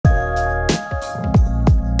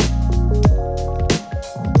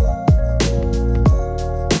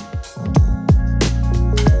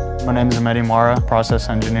name is Mehdi Mara, process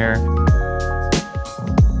engineer.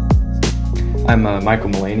 I'm Michael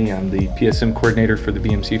Mullaney. I'm the PSM coordinator for the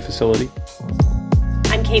BMC facility.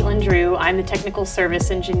 I'm Caitlin Drew. I'm the technical service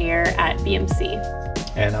engineer at BMC.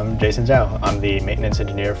 And I'm Jason Zhao. I'm the maintenance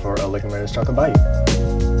engineer for Liquid Truck and Bayou.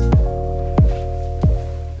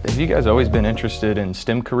 Have you guys always been interested in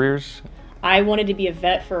STEM careers? I wanted to be a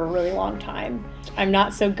vet for a really long time. I'm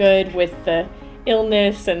not so good with the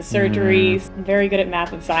illness and surgeries. I'm very good at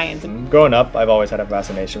math and science. Growing up, I've always had a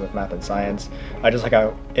fascination with math and science. I just like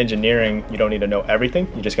how engineering, you don't need to know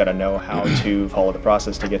everything. You just got to know how to follow the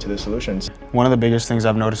process to get to the solutions. One of the biggest things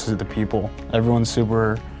I've noticed is the people. Everyone's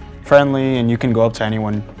super friendly and you can go up to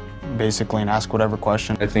anyone basically and ask whatever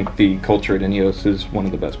question. I think the culture at INEOS is one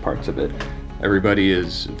of the best parts of it. Everybody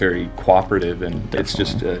is very cooperative and it's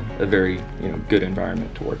just a very good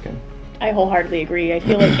environment to work in. I wholeheartedly agree. I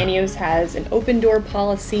feel like INEOS has an open door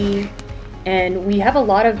policy and we have a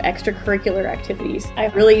lot of extracurricular activities. I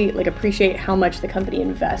really appreciate how much the company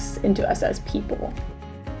invests into us as people.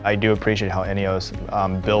 I do appreciate how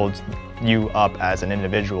INEOS builds you up as an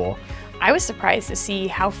individual. I was surprised to see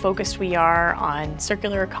how focused we are on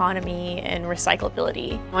circular economy and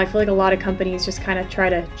recyclability. I feel like a lot of companies just kind of try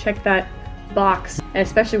to check that box, and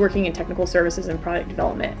especially working in technical services and product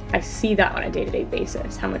development, I see that on a day-to-day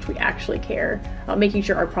basis, how much we actually care about making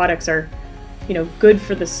sure our products are, good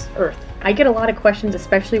for this earth. I get a lot of questions,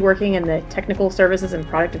 especially working in the technical services and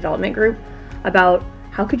product development group, about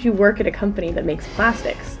how could you work at a company that makes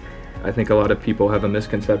plastics? I think a lot of people have a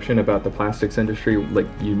misconception about the plastics industry. Like,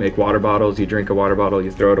 you make water bottles, you drink a water bottle,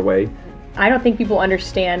 you throw it away. I don't think people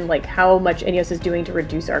understand how much INEOS is doing to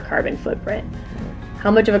reduce our carbon footprint. How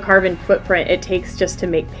much of a carbon footprint it takes just to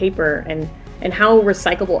make paper and how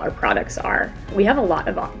recyclable our products are. We have a lot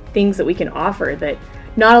of things that we can offer that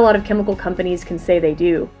not a lot of chemical companies can say they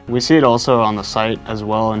do. We see it also on the site as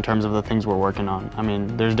well in terms of the things we're working on. I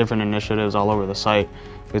mean, there's different initiatives all over the site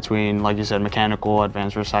between, like you said, mechanical,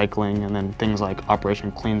 advanced recycling, and then things like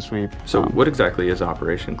Operation Clean Sweep. So what exactly is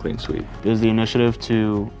Operation Clean Sweep? Is the initiative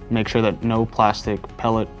to make sure that no plastic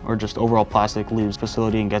pellet or just overall plastic leaves the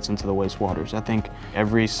facility and gets into the wastewaters. I think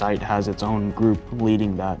every site has its own group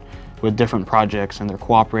leading that with different projects, and they're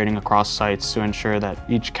cooperating across sites to ensure that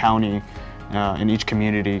each county and each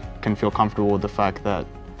community can feel comfortable with the fact that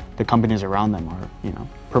the companies around them are,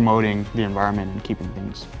 promoting the environment and keeping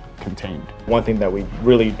things contained. One thing that we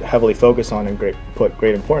really heavily focus on and put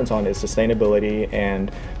great importance on is sustainability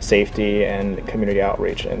and safety and community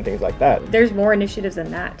outreach and things like that. There's more initiatives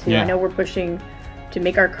than that too. Yeah. I know we're pushing to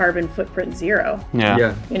make our carbon footprint zero.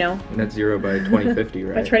 Yeah. Net zero by 2050,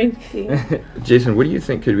 right? By 2050. Jason, what do you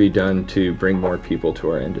think could be done to bring more people to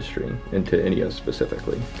our industry, and to INEOS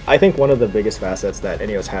specifically? I think one of the biggest facets that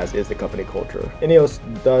INEOS has is the company culture.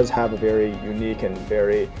 INEOS does have a very unique and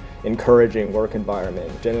very encouraging work environment.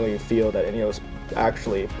 Generally, you feel that INEOS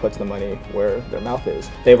actually puts the money where their mouth is.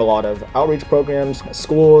 They have a lot of outreach programs,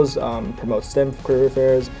 schools, promote STEM career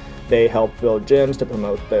fairs. They help build gyms to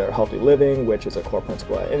promote their healthy living, which is a core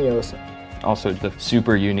principle at INEOS. Also, the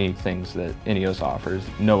super unique things that INEOS offers,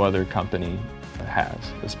 no other company has,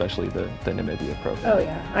 especially the Namibia program. Oh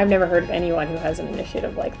yeah, I've never heard of anyone who has an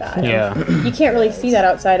initiative like that. Yeah. You can't really see that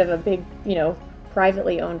outside of a big,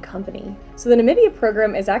 privately owned company. So the Namibia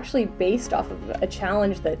program is actually based off of a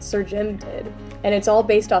challenge that Sir Jim did. And it's all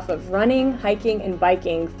based off of running, hiking, and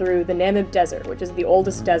biking through the Namib Desert, which is the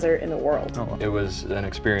oldest desert in the world. It was an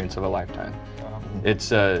experience of a lifetime.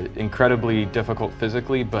 It's incredibly difficult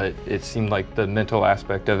physically, but it seemed like the mental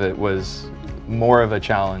aspect of it was more of a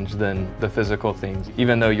challenge than the physical things.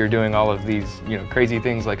 Even though you're doing all of these crazy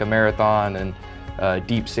things like a marathon and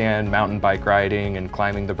deep sand mountain bike riding and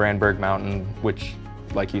climbing the Brandberg Mountain, which,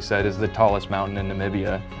 like you said, is the tallest mountain in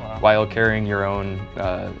Namibia, while carrying your own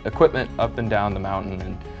equipment up and down the mountain.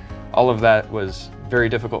 And all of that was very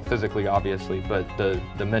difficult physically, obviously, but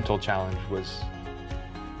the mental challenge was,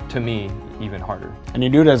 to me, even harder. And you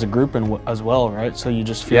do it as a group as well, right? So you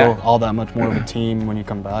just feel all that much more of a team when you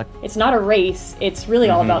come back. It's not a race, it's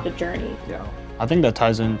really all about the journey. Yeah. I think that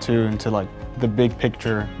ties into the big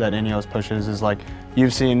picture that INEOS pushes is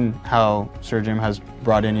you've seen how Sir Jim has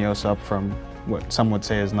brought INEOS up from what some would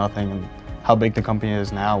say is nothing, and how big the company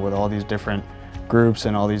is now with all these different groups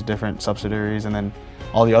and all these different subsidiaries, and then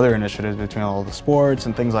all the other initiatives between all the sports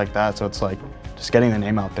and things like that. So it's just getting the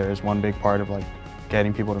name out there is one big part of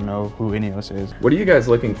getting people to know who INEOS is. What are you guys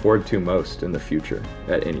looking forward to most in the future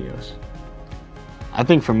at INEOS? I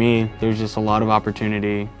think for me, there's just a lot of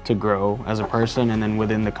opportunity to grow as a person and then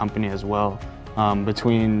within the company as well.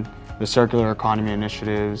 Between the circular economy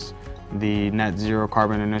initiatives, the net zero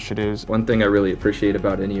carbon initiatives. One thing I really appreciate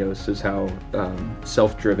about INEOS is how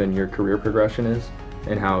self-driven your career progression is,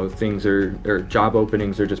 and how things or job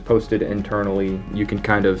openings are just posted internally. You can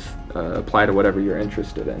kind of apply to whatever you're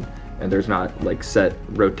interested in, and there's not like set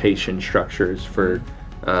rotation structures for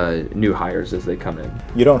new hires as they come in.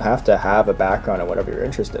 You don't have to have a background in whatever you're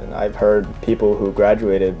interested in. I've heard people who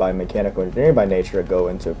graduated by mechanical engineering by nature go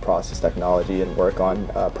into process technology and work on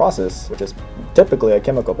process, which is typically a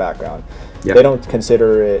chemical background. Yep. They don't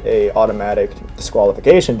consider it a automatic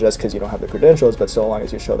disqualification just because you don't have the credentials, but so long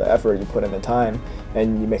as you show the effort, you put in the time,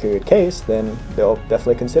 and you make a good case, then they'll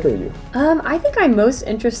definitely consider you. I think I'm most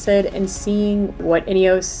interested in seeing what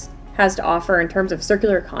INEOS has to offer in terms of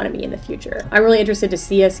circular economy in the future. I'm really interested to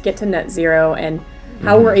see us get to net zero and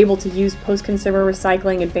how we're able to use post-consumer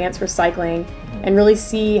recycling, advanced recycling, and really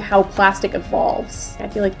see how plastic evolves. I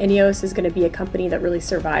feel like INEOS is going to be a company that really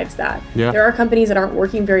survives that. Yeah. There are companies that aren't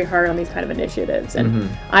working very hard on these kind of initiatives, and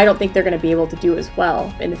I don't think they're going to be able to do as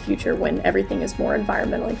well in the future when everything is more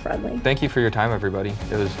environmentally friendly. Thank you for your time, everybody.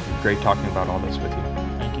 It was great talking about all this with you.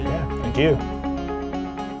 Thank you. Yeah, thank you.